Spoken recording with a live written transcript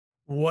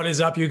What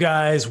is up, you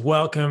guys?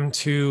 Welcome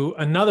to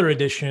another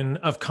edition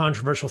of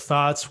Controversial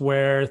Thoughts,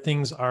 where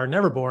things are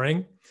never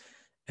boring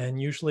and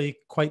usually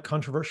quite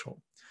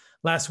controversial.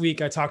 Last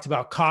week, I talked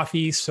about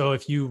coffee. So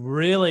if you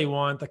really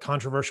want the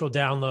controversial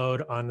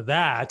download on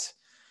that,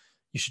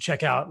 you should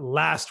check out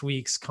last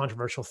week's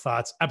Controversial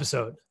Thoughts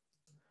episode.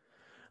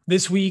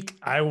 This week,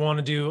 I want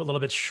to do a little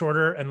bit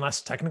shorter and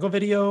less technical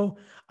video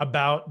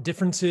about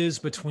differences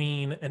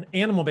between an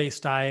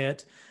animal-based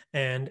diet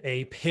and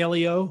a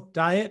paleo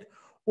diet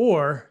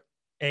or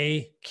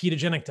a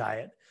ketogenic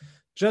diet.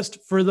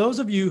 Just for those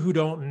of you who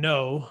don't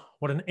know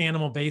what an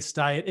animal-based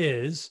diet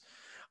is,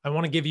 I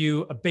want to give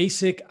you a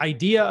basic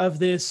idea of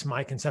this,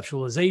 my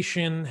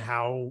conceptualization,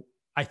 how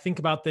I think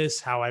about this,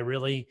 how I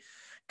really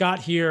got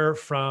here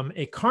from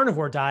a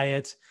carnivore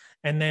diet,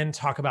 and then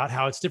talk about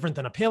how it's different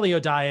than a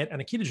paleo diet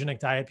and a ketogenic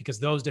diet, because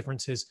those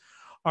differences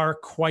are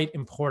quite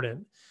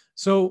important.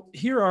 So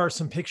here are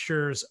some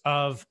pictures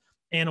of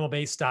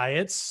animal-based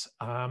diets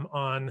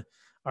on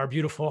our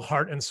beautiful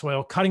Heart and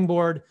Soil cutting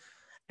board.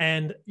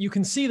 And you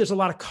can see there's a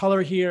lot of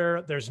color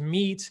here. There's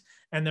meat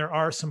and there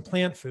are some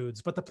plant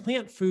foods, but the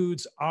plant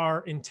foods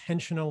are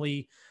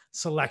intentionally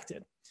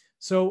selected.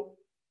 So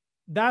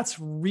that's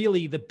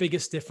really the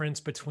biggest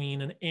difference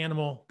between an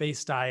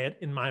animal-based diet,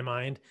 in my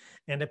mind,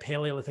 and a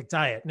Paleolithic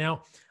diet.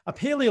 Now, a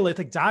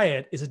Paleolithic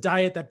diet is a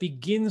diet that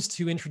begins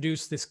to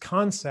introduce this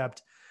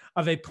concept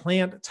of a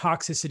plant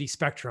toxicity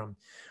spectrum.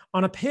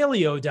 On a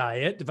paleo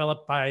diet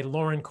developed by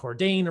Loren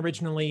Cordain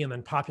originally and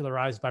then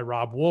popularized by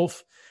Rob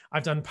Wolf,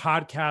 I've done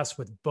podcasts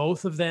with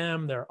both of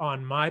them. They're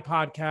on my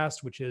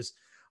podcast, which is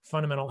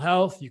Fundamental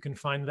Health. You can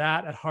find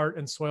that at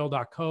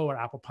heartandsoil.co or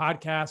Apple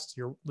Podcasts.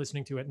 You're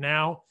listening to it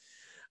now.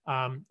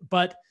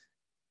 But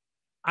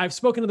I've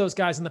spoken to those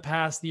guys in the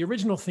past. The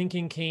original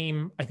thinking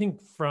came, I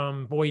think,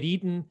 from Boyd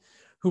Eaton,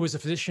 who was a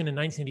physician in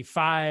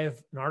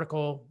 1985, an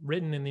article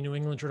written in the New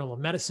England Journal of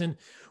Medicine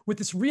with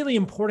this really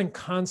important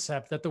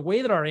concept that the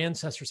way that our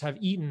ancestors have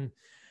eaten,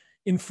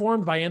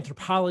 informed by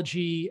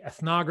anthropology,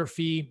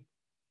 ethnography,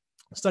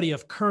 study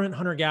of current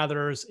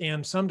hunter-gatherers,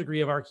 and some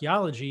degree of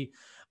archaeology,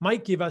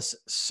 might give us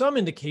some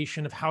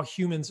indication of how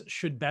humans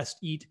should best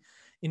eat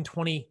in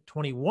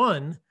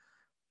 2021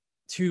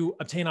 to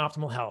obtain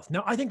optimal health.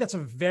 Now, I think that's a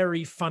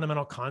very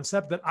fundamental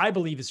concept that I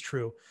believe is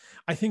true.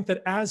 I think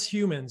that as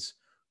humans,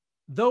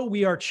 though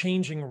we are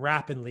changing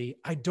rapidly,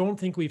 I don't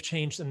think we've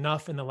changed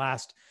enough in the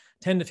last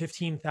 10 to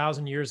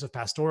 15,000 years of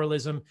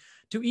pastoralism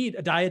to eat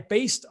a diet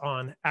based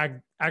on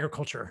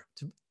agriculture,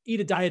 to eat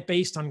a diet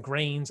based on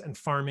grains and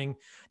farming,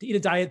 to eat a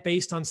diet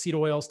based on seed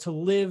oils, to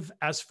live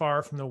as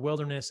far from the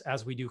wilderness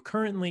as we do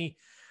currently,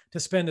 to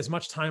spend as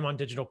much time on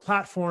digital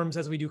platforms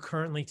as we do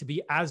currently, to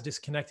be as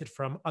disconnected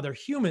from other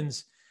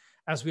humans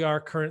as we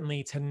are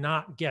currently, to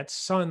not get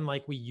sun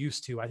like we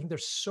used to. I think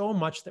there's so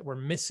much that we're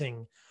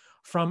missing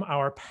from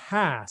our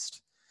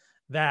past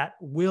that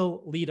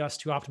will lead us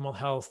to optimal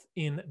health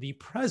in the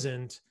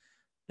present.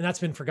 And that's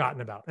been forgotten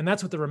about. And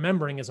that's what the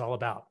remembering is all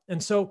about.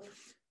 And so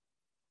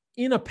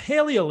in a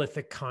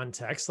Paleolithic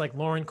context, like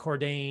Loren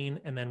Cordain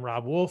and then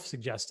Rob Wolf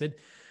suggested,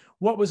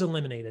 what was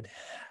eliminated?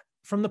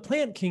 From the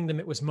plant kingdom,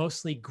 it was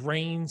mostly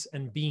grains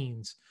and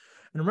beans.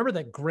 And remember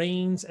that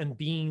grains and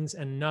beans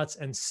and nuts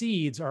and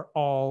seeds are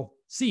all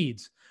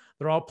seeds.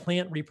 They're all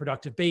plant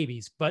reproductive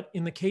babies. But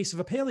in the case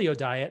of a paleo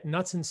diet,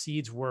 nuts and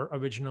seeds were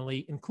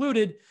originally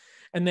included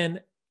and then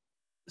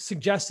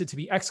suggested to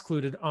be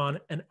excluded on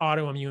an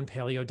autoimmune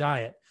paleo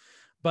diet.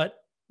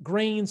 But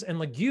grains and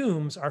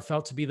legumes are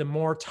felt to be the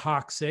more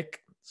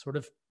toxic sort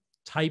of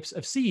types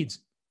of seeds.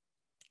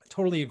 I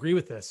totally agree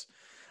with this.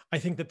 I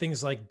think that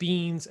things like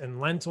beans and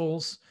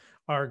lentils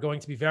are going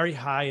to be very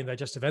high in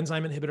digestive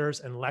enzyme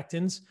inhibitors and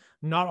lectins,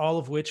 not all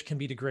of which can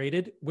be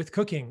degraded with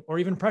cooking or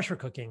even pressure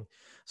cooking.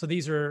 So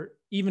these are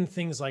even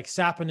things like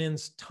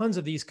saponins, tons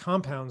of these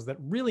compounds that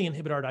really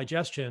inhibit our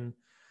digestion,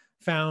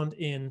 found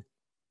in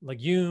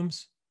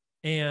legumes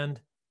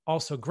and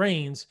also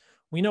grains.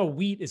 We know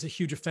wheat is a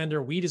huge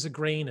offender. Wheat is a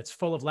grain. It's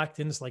full of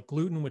lectins like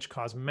gluten, which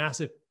cause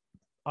massive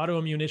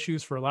autoimmune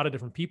issues for a lot of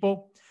different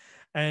people.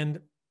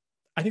 And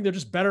I think they're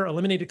just better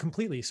eliminated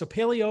completely. So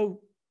paleo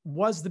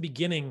was the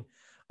beginning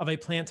of a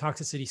plant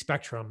toxicity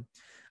spectrum.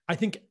 I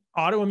think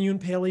autoimmune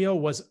paleo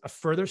was a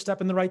further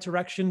step in the right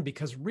direction,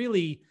 because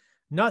really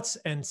nuts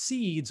and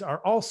seeds are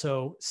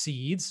also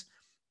seeds,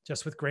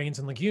 just with grains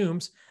and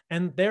legumes,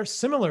 and they're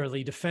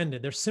similarly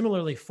defended. They're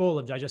similarly full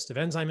of digestive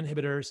enzyme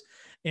inhibitors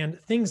and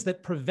things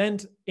that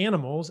prevent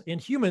animals and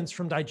humans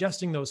from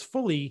digesting those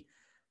fully,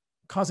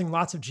 causing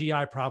lots of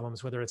GI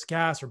problems, whether it's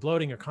gas or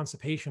bloating or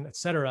constipation, et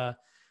cetera.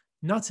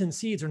 Nuts and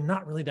seeds are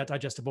not really that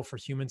digestible for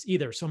humans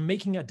either. So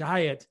making a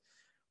diet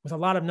with a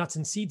lot of nuts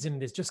and seeds in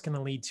it is just going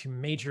to lead to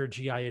major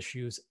GI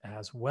issues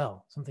as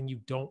well, something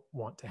you don't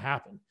want to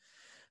happen.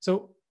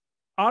 So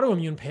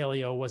autoimmune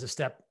paleo was a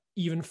step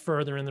even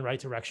further in the right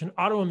direction.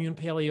 Autoimmune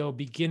paleo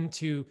began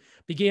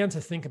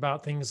to think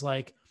about things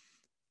like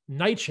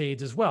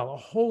nightshades as well, a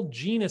whole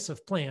genus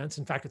of plants.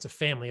 In fact, it's a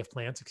family of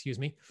plants,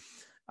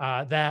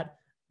 that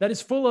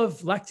is full of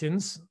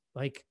lectins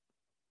like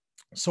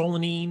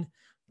solanine.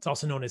 It's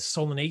also known as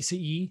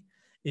solanaceae.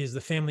 is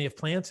the family of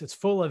plants. It's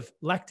full of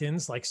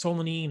lectins like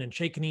solanine and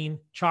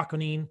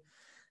chaconine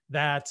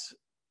that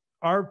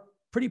are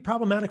pretty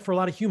problematic for a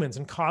lot of humans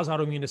and cause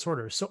autoimmune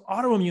disorders. So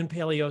autoimmune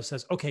paleo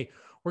says, okay,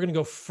 we're going to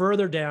go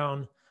further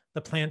down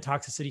the plant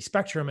toxicity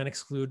spectrum and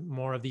exclude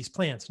more of these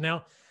plants.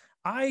 Now,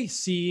 I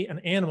see an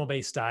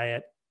animal-based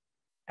diet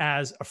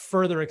as a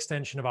further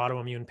extension of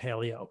autoimmune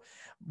paleo,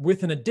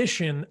 with an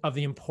addition of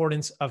the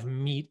importance of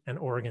meat and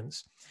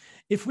organs.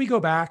 If we go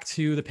back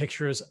to the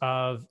pictures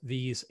of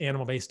these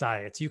animal-based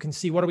diets, you can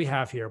see, what do we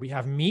have here? We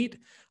have meat.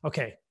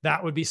 Okay,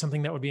 that would be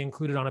something that would be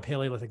included on a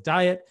Paleolithic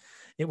diet.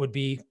 It would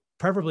be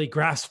preferably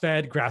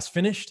grass-fed,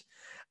 grass-finished.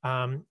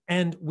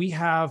 And we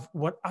have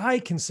what I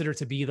consider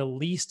to be the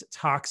least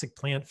toxic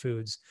plant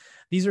foods.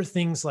 These are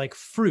things like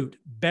fruit,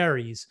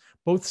 berries,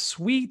 both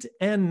sweet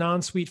and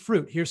non-sweet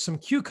fruit. Here's some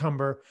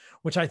cucumber,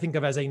 which I think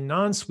of as a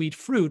non-sweet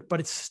fruit,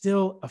 but it's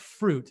still a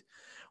fruit.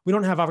 We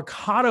don't have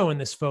avocado in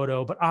this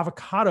photo, but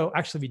avocado,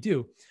 actually we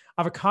do.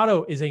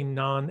 Avocado is a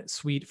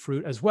non-sweet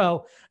fruit as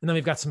well. And then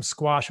we've got some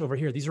squash over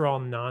here. These are all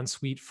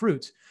non-sweet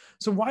fruits.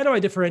 So why do I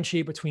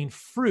differentiate between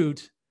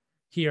fruit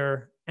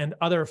here and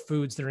other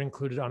foods that are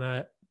included on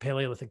a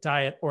Paleolithic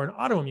diet or an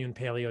autoimmune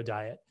paleo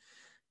diet?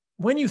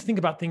 When you think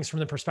about things from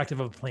the perspective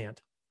of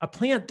a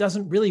plant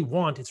doesn't really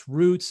want its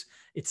roots,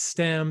 its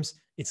stems,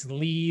 its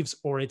leaves,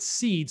 or its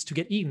seeds to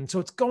get eaten. So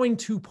it's going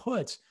to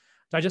put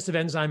digestive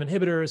enzyme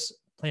inhibitors,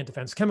 plant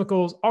defense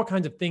chemicals, all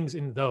kinds of things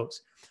in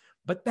those.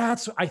 But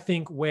that's, I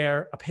think,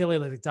 where a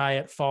Paleolithic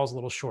diet falls a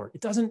little short.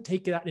 It doesn't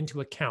take that into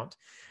account.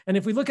 And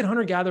if we look at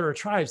hunter-gatherer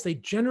tribes, they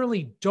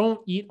generally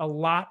don't eat a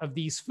lot of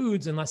these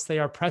foods unless they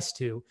are pressed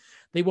to.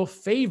 They will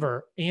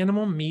favor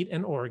animal meat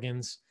and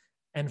organs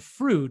and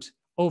fruit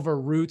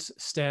over roots,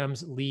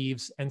 stems,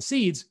 leaves, and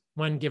seeds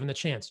when given the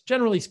chance.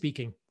 Generally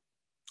speaking,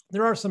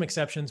 there are some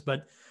exceptions,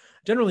 but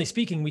generally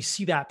speaking, we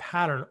see that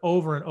pattern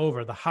over and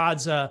over. The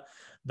Hadza,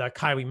 the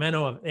Kaiwi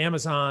Meno of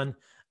Amazon,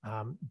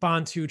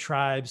 Bantu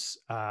tribes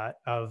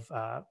of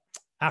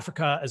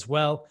Africa as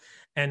well.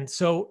 And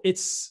so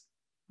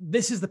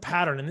this is the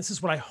pattern, and this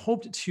is what I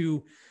hoped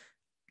to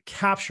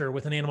capture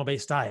with an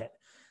animal-based diet.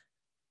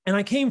 And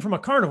I came from a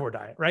carnivore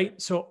diet,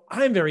 right? So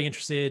I'm very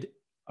interested,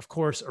 of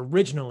course,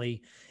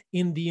 originally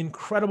in the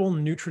incredible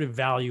nutritive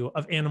value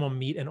of animal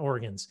meat and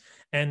organs.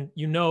 And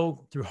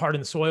through Heart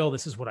and Soil,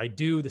 this is what I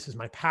do. This is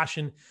my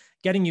passion,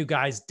 getting you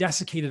guys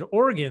desiccated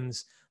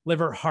organs: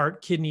 liver,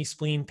 heart, kidney,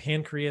 spleen,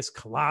 pancreas,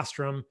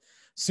 colostrum,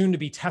 soon to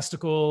be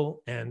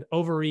testicle and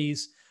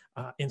ovaries.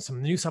 In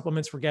some new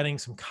supplements we're getting,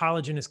 some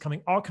collagen is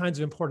coming, all kinds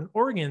of important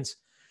organs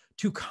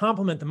to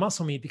complement the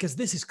muscle meat, because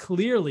this is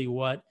clearly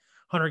what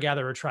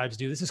hunter-gatherer tribes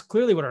do. This is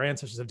clearly what our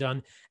ancestors have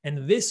done.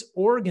 And this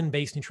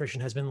organ-based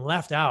nutrition has been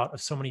left out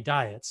of so many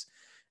diets.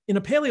 In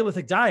a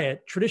Paleolithic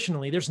diet,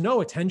 traditionally, there's no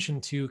attention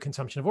to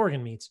consumption of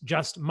organ meats,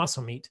 just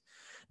muscle meat.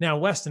 Now,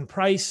 Weston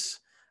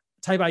Price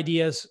type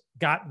ideas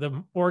got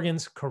the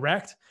organs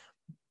correct.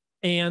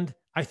 And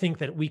I think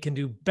that we can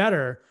do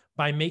better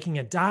by making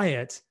a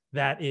diet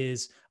that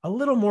is a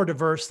little more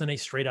diverse than a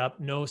straight up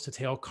nose to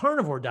tail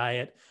carnivore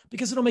diet,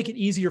 because it'll make it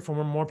easier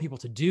for more people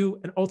to do.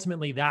 And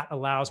ultimately that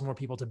allows more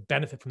people to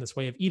benefit from this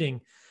way of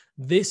eating.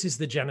 This is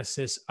the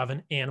genesis of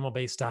an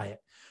animal-based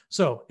diet.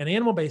 So an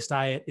animal-based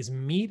diet is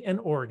meat and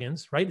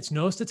organs, right? It's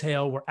nose to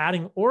tail. We're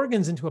adding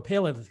organs into a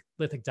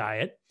Paleolithic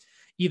diet,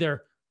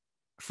 either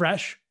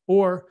fresh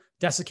or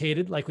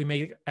desiccated, like we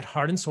make at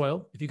Heart and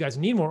Soil. If you guys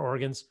need more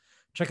organs,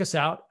 check us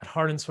out at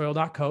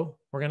heartandsoil.co.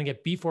 We're going to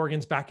get beef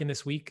organs back in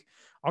this week,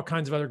 all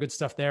kinds of other good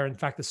stuff there. In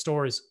fact, the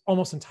store is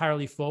almost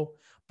entirely full.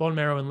 Bone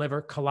marrow and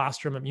liver,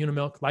 colostrum,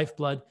 immunomilk,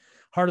 lifeblood,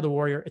 Heart of the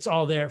Warrior. It's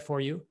all there for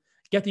you.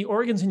 Get the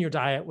organs in your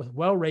diet with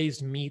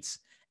well-raised meats,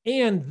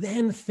 and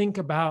then think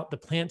about the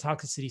plant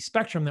toxicity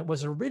spectrum that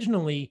was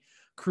originally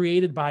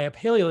created by a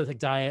Paleolithic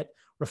diet,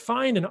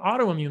 refined in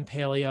autoimmune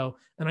paleo.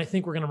 And I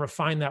think we're going to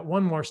refine that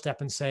one more step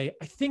and say,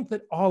 I think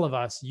that all of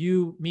us,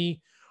 you,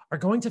 me, are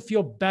going to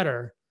feel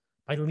better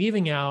by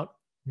leaving out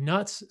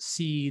nuts,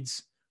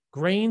 seeds,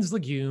 grains,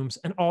 legumes,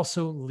 and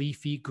also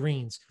leafy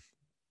greens.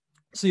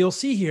 So you'll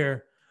see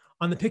here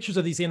on the pictures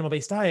of these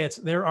animal-based diets,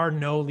 there are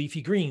no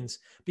leafy greens,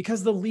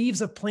 because the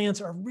leaves of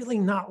plants are really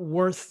not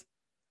worth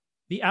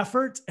the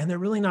effort, and they're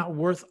really not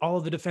worth all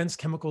of the defense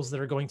chemicals that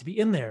are going to be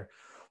in there.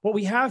 What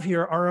we have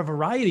here are a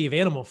variety of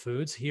animal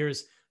foods.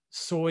 Here's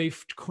soy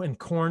and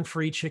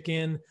corn-free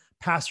chicken,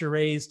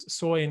 pasture-raised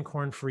soy and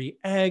corn-free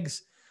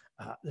eggs.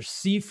 There's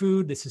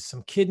seafood. This is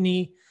some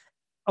kidney,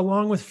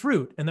 along with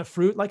fruit. And the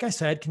fruit, like I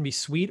said, can be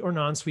sweet or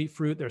non-sweet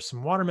fruit. There's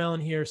some watermelon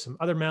here, some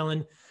other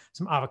melon,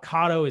 some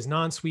avocado is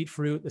non-sweet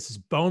fruit. This is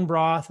bone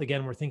broth.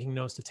 Again, we're thinking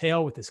nose to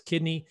tail with this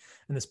kidney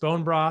and this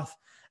bone broth.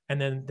 And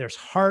then there's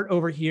heart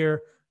over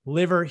here,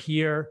 liver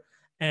here,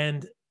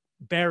 and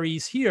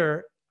berries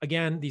here.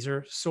 Again, these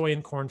are soy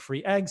and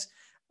corn-free eggs,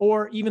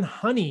 or even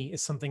honey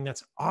is something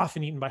that's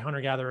often eaten by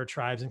hunter-gatherer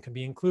tribes and can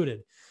be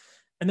included.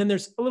 And then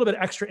there's a little bit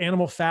extra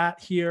animal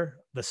fat here,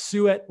 the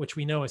suet, which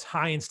we know is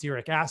high in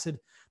stearic acid.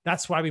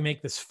 That's why we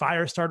make this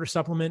fire starter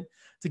supplement,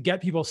 to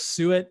get people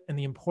suet and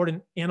the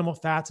important animal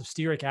fats of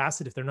stearic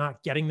acid if they're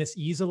not getting this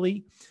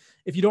easily.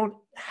 If you don't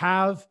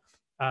have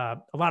a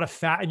lot of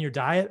fat in your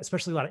diet,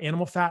 especially a lot of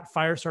animal fat,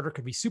 fire starter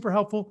could be super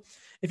helpful.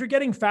 If you're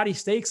getting fatty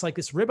steaks like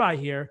this ribeye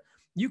here,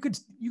 you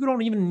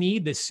don't even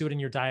need this suet in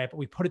your diet, but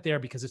we put it there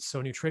because it's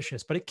so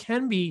nutritious. But it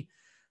can be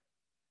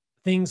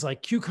things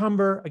like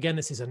cucumber. Again,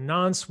 this is a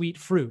non-sweet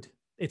fruit.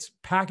 It's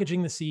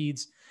packaging the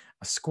seeds.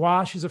 A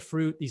squash is a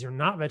fruit. These are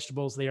not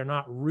vegetables. They are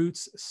not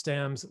roots,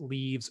 stems,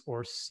 leaves,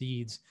 or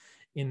seeds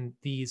in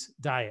these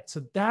diets.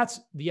 So that's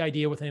the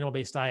idea with an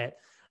animal-based diet.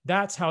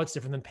 That's how it's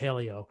different than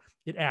paleo.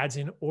 It adds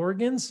in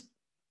organs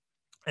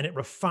and it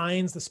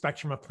refines the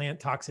spectrum of plant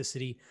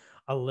toxicity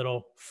a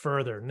little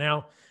further.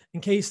 Now,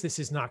 in case this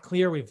is not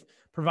clear, we've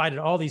provided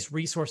all these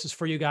resources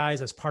for you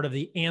guys as part of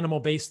the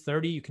Animal-Based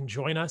 30. You can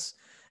join us,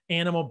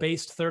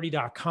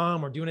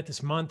 animalbased30.com. We're doing it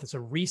this month. It's a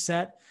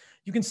reset.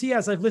 You can see,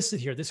 as I've listed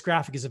here, this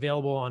graphic is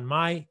available on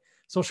my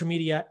social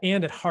media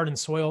and at Heart and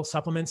Soil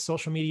Supplements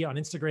social media on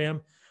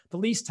Instagram. The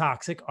least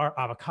toxic are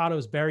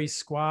avocados, berries,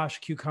 squash,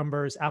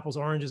 cucumbers, apples,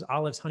 oranges,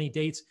 olives, honey,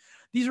 dates.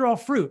 These are all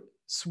fruit,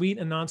 sweet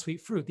and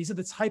non-sweet fruit. These are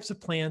the types of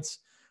plant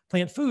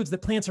foods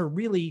that plants are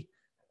really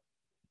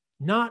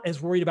not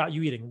as worried about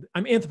you eating.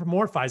 I'm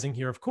anthropomorphizing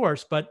here, of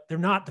course, but they're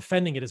not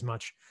defending it as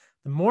much.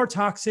 The more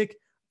toxic,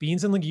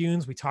 beans and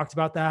legumes, we talked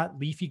about that,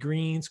 leafy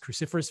greens,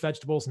 cruciferous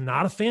vegetables,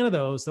 not a fan of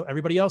those, though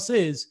everybody else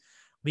is.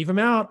 Leave them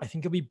out. I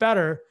think it'll be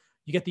better.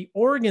 You get the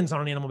organs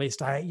on an animal-based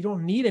diet. You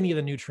don't need any of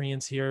the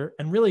nutrients here.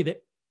 And really, the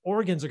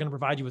organs are going to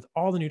provide you with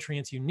all the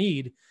nutrients you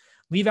need.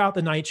 Leave out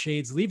the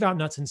nightshades, leave out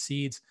nuts and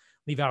seeds,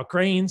 leave out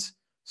grains.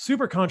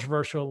 Super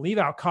controversial. Leave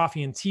out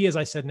coffee and tea, as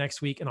I said,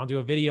 next week. And I'll do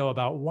a video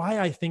about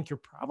why I think you're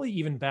probably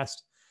even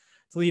best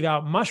to leave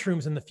out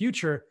mushrooms in the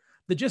future.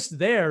 The gist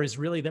there is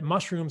really that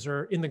mushrooms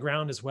are in the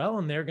ground as well,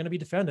 and they're going to be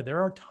defended.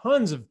 There are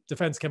tons of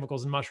defense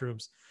chemicals in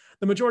mushrooms.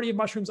 The majority of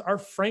mushrooms are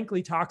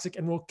frankly toxic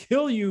and will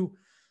kill you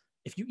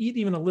if you eat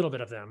even a little bit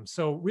of them.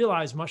 So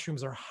realize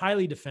mushrooms are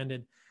highly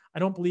defended. I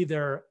don't believe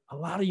there are a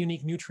lot of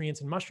unique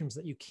nutrients in mushrooms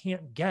that you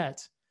can't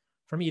get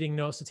from eating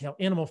nose-to-tail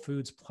animal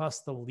foods,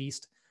 plus the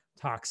least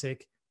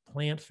toxic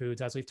plant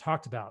foods, as we've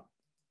talked about.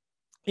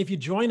 If you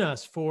join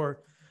us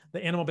for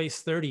the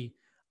Animal-Based 30,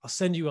 I'll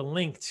send you a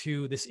link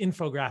to this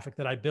infographic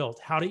that I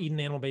built, how to eat an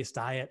animal-based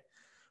diet.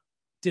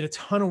 Did a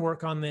ton of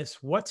work on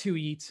this, what to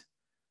eat: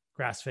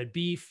 grass-fed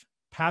beef,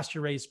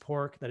 pasture-raised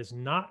pork that is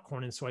not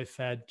corn and soy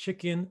fed,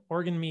 chicken,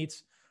 organ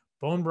meats,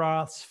 bone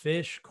broths,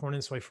 fish, corn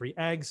and soy-free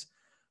eggs,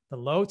 the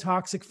low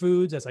toxic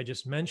foods, as I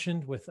just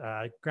mentioned, with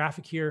a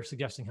graphic here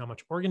suggesting how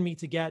much organ meat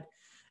to get,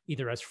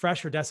 either as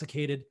fresh or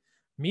desiccated.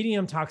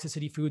 Medium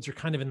toxicity foods are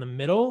kind of in the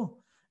middle,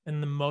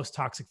 and the most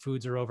toxic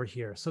foods are over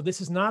here. So this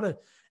is not an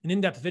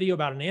in-depth video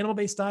about an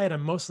animal-based diet.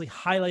 I'm mostly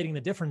highlighting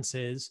the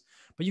differences,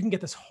 but you can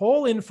get this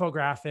whole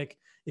infographic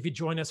if you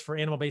join us for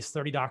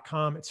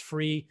animalbased30.com. It's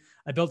free.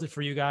 I built it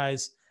for you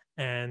guys,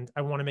 and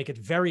I want to make it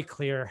very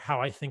clear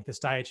how I think this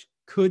diet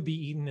could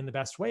be eaten in the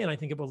best way, and I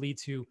think it will lead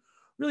to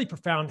really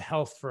profound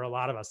health for a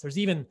lot of us. There's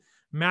even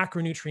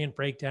macronutrient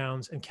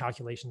breakdowns and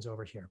calculations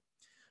over here.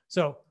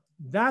 So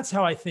that's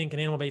how I think an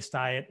animal-based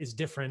diet is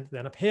different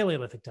than a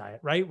Paleolithic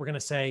diet, right? We're going to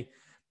say,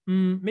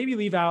 maybe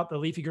leave out the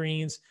leafy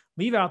greens,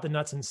 leave out the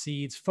nuts and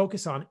seeds,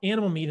 focus on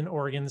animal meat and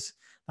organs,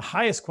 the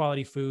highest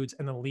quality foods,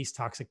 and the least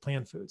toxic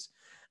plant foods.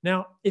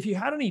 Now, if you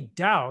had any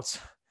doubts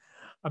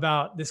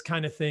about this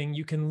kind of thing,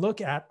 you can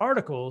look at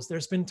articles.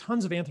 There's been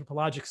tons of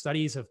anthropologic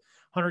studies of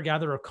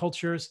hunter-gatherer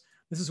cultures.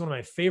 This is one of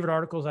my favorite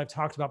articles I've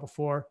talked about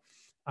before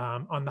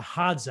on the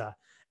Hadza.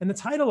 And the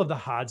title of the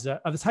Hadza,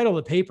 the title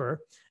of the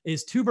paper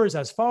is Tubers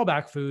as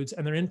Fallback Foods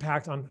and Their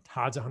Impact on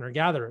Hadza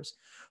Hunter-Gatherers.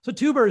 So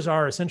tubers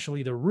are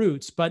essentially the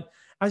roots, but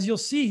as you'll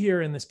see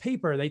here in this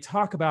paper, they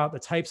talk about the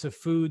types of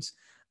foods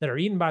that are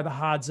eaten by the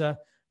Hadza.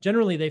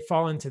 Generally, they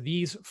fall into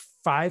these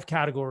 5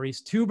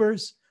 categories: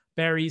 tubers,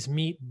 berries,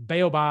 meat,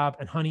 baobab,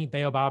 and honey.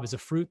 Baobab is a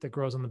fruit that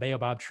grows on the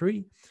baobab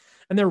tree.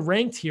 And they're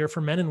ranked here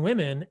for men and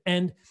women.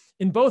 And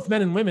in both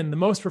men and women, the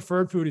most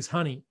preferred food is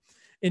honey.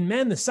 In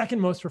men, the second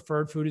most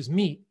preferred food is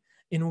meat.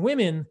 In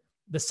women,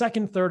 the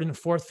second, third, and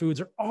fourth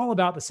foods are all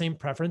about the same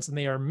preference, and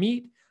they are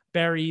meat,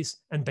 berries,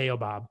 and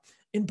baobab.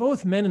 In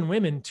both men and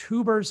women,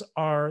 tubers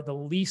are the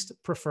least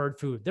preferred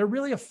food. They're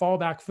really a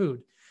fallback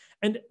food.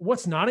 And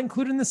what's not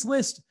included in this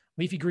list: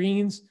 leafy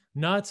greens,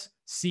 nuts,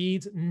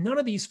 seeds. None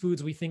of these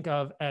foods we think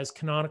of as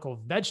canonical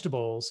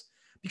vegetables,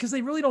 because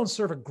they really don't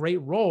serve a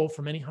great role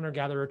for many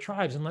hunter-gatherer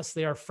tribes unless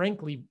they are,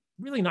 frankly,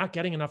 really not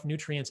getting enough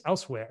nutrients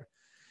elsewhere.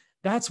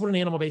 That's what an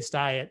animal-based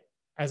diet,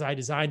 as I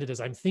designed it, as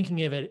I'm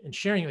thinking of it and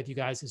sharing it with you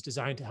guys, is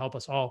designed to help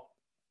us all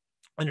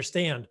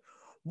understand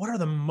what are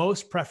the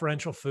most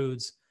preferential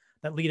foods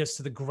that lead us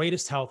to the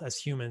greatest health as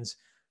humans.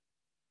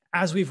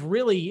 As we've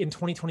really, in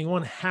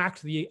 2021,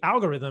 hacked the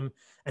algorithm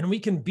and we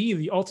can be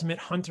the ultimate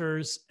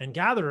hunters and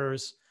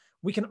gatherers,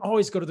 we can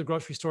always go to the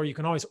grocery store. You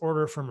can always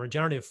order from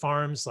regenerative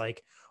farms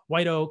like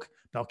White Oak,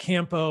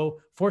 Belcampo,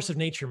 Force of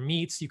Nature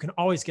Meats. You can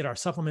always get our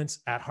supplements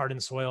at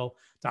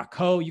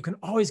heartandsoil.co. You can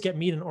always get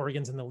meat and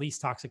organs and the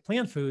least toxic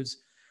plant foods.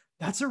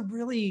 That's a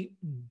really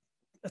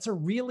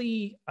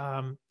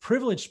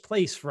privileged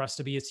place for us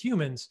to be as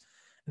humans.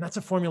 And that's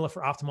a formula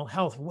for optimal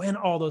health when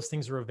all those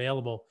things are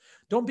available.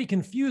 Don't be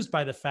confused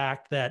by the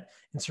fact that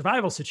in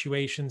survival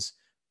situations,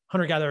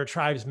 hunter-gatherer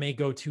tribes may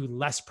go to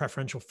less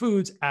preferential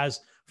foods,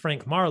 as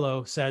Frank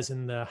Marlowe says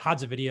in the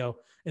Hadza video,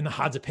 in the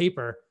Hadza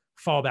paper,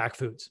 fallback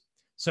foods.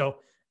 So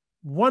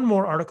one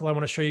more article I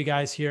want to show you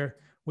guys here,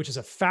 which is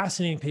a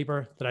fascinating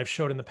paper that I've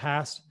showed in the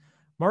past.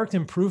 Marked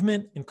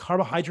improvement in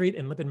carbohydrate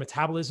and lipid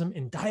metabolism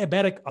in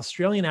diabetic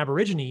Australian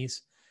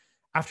Aborigines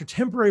after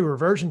temporary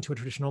reversion to a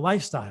traditional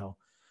lifestyle.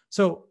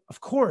 So, of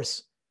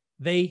course,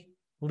 they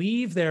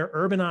leave their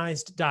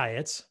urbanized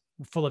diets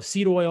full of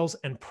seed oils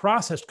and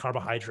processed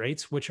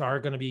carbohydrates, which are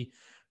going to be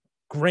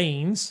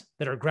grains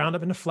that are ground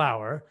up into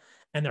flour,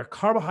 and their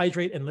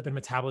carbohydrate and lipid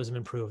metabolism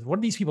improved. What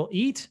do these people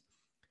eat?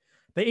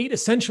 They ate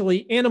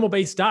essentially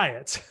animal-based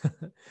diets.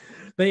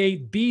 They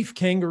ate beef,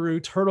 kangaroo,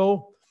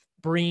 turtle,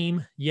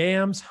 bream,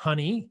 yams,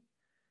 honey.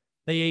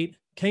 They ate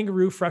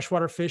kangaroo,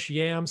 freshwater fish,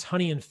 yams,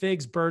 honey and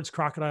figs, birds,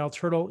 crocodile,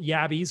 turtle,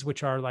 yabbies,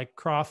 which are like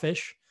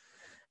crawfish.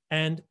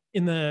 And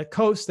in the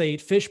coast, they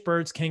ate fish,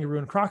 birds, kangaroo,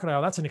 and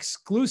crocodile. That's an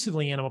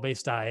exclusively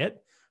animal-based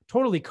diet,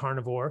 totally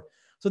carnivore.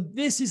 So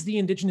this is the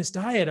indigenous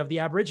diet of the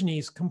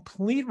Aborigines,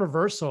 complete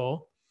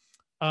reversal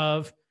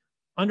of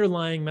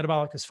underlying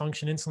metabolic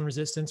dysfunction, insulin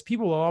resistance.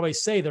 People will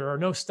always say there are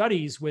no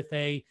studies with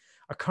a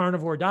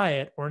carnivore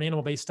diet or an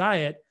animal-based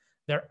diet.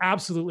 There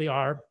absolutely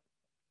are.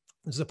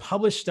 There's a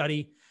published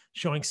study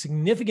showing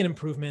significant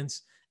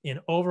improvements in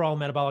overall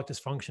metabolic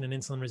dysfunction and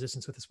insulin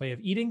resistance with this way of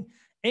eating.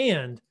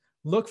 And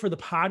look for the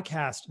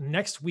podcast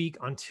next week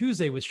on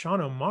Tuesday with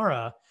Sean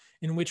O'Mara,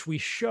 in which we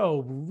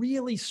show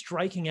really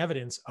striking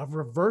evidence of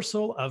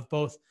reversal of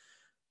both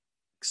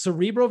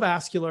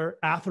cerebrovascular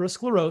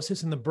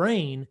atherosclerosis in the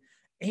brain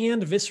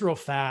and visceral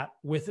fat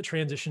with the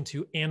transition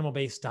to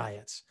animal-based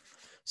diets.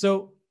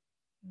 So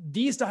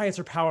these diets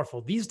are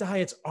powerful. These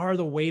diets are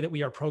the way that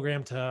we are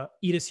programmed to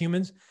eat as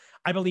humans.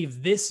 I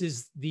believe this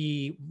is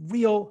the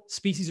real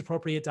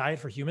species-appropriate diet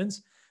for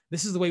humans.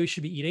 This is the way we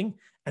should be eating.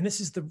 And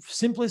this is the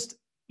simplest,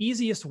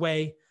 easiest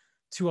way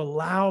to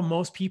allow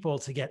most people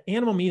to get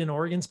animal meat and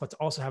organs, but to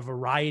also have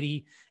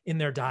variety in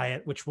their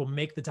diet, which will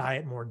make the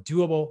diet more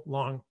doable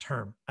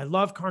long-term. I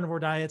love carnivore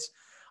diets.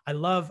 I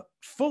love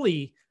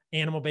fully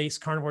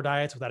animal-based carnivore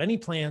diets without any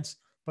plants.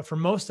 But for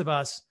most of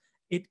us,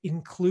 it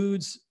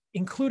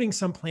including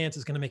some plants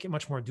is going to make it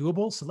much more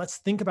doable. So let's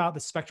think about the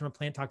spectrum of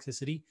plant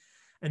toxicity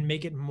and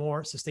make it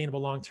more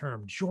sustainable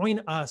long-term.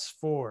 Join us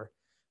for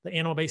the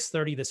Animal-Based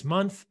 30 this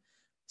month.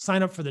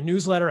 Sign up for the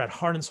newsletter at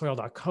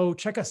heartandsoil.co.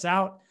 Check us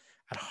out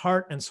at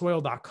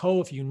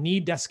heartandsoil.co if you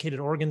need desiccated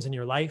organs in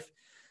your life.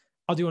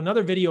 I'll do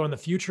another video in the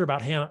future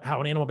about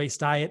how an animal-based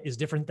diet is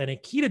different than a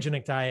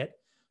ketogenic diet.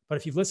 But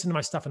if you've listened to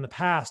my stuff in the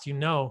past, you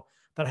know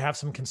that I have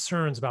some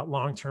concerns about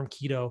long-term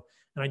keto.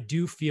 And I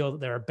do feel that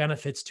there are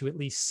benefits to at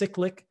least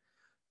cyclic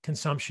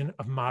consumption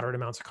of moderate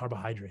amounts of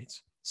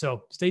carbohydrates.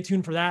 So stay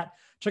tuned for that.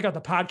 Check out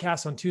the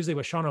podcast on Tuesday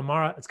with Sean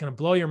O'Mara. It's going to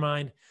blow your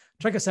mind.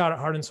 Check us out at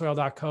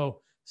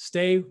heartandsoil.co.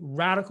 Stay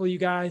radical, you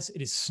guys.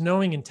 It is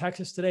snowing in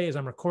Texas today as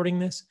I'm recording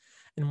this.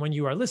 And when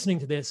you are listening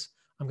to this,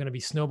 I'm going to be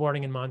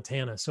snowboarding in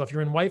Montana. So if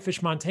you're in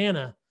Whitefish,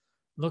 Montana,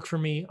 look for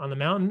me on the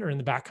mountain or in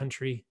the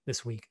backcountry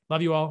this week.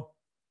 Love you all.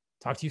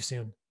 Talk to you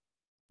soon.